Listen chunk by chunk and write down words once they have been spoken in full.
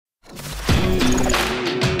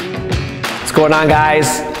What's going on,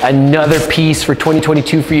 guys? Another piece for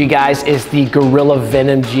 2022 for you guys is the Gorila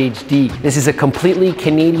Venom GHD. This is a completely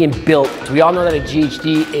Canadian built. So we all know that a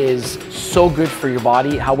GHD is so good for your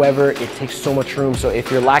body. However, it takes so much room. So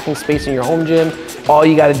if you're lacking space in your home gym, all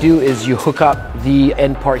you gotta do is you hook up the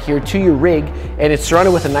end part here to your rig, and it's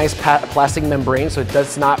surrounded with a nice plastic membrane, so it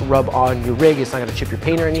does not rub on your rig. It's not gonna chip your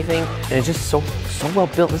paint or anything. And it's just so well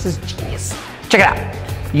built. This is genius. Check it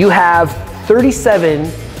out. You have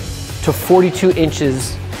 37 to 42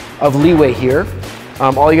 inches of leeway here.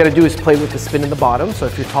 All you gotta do is play with the spin in the bottom, so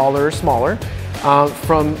if you're taller or smaller.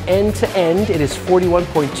 From end to end, it is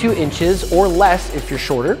 41.2 inches or less if you're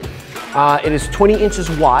shorter. It is 20 inches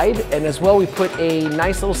wide, and as well we put a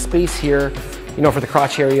nice little space here, you know, for the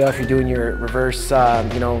crotch area. If you're doing your reverse,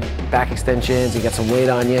 you know, back extensions, you got some weight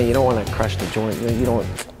on you, you don't wanna crush the joint. You don't,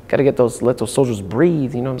 gotta get those, let those soldiers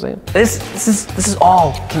breathe, you know what I'm saying? This is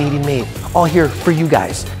all Canadian made, all here for you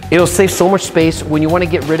guys. It'll save so much space. When you wanna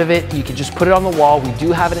get rid of it, you can just put it on the wall. We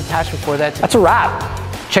do have an attachment for that. That's a wrap.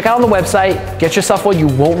 Check out on the website, get yourself one, you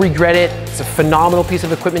won't regret it. It's a phenomenal piece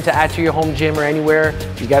of equipment to add to your home gym or anywhere.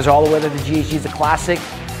 You guys are all aware that the GHD is a classic,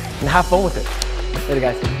 and have fun with it. Later,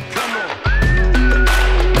 guys.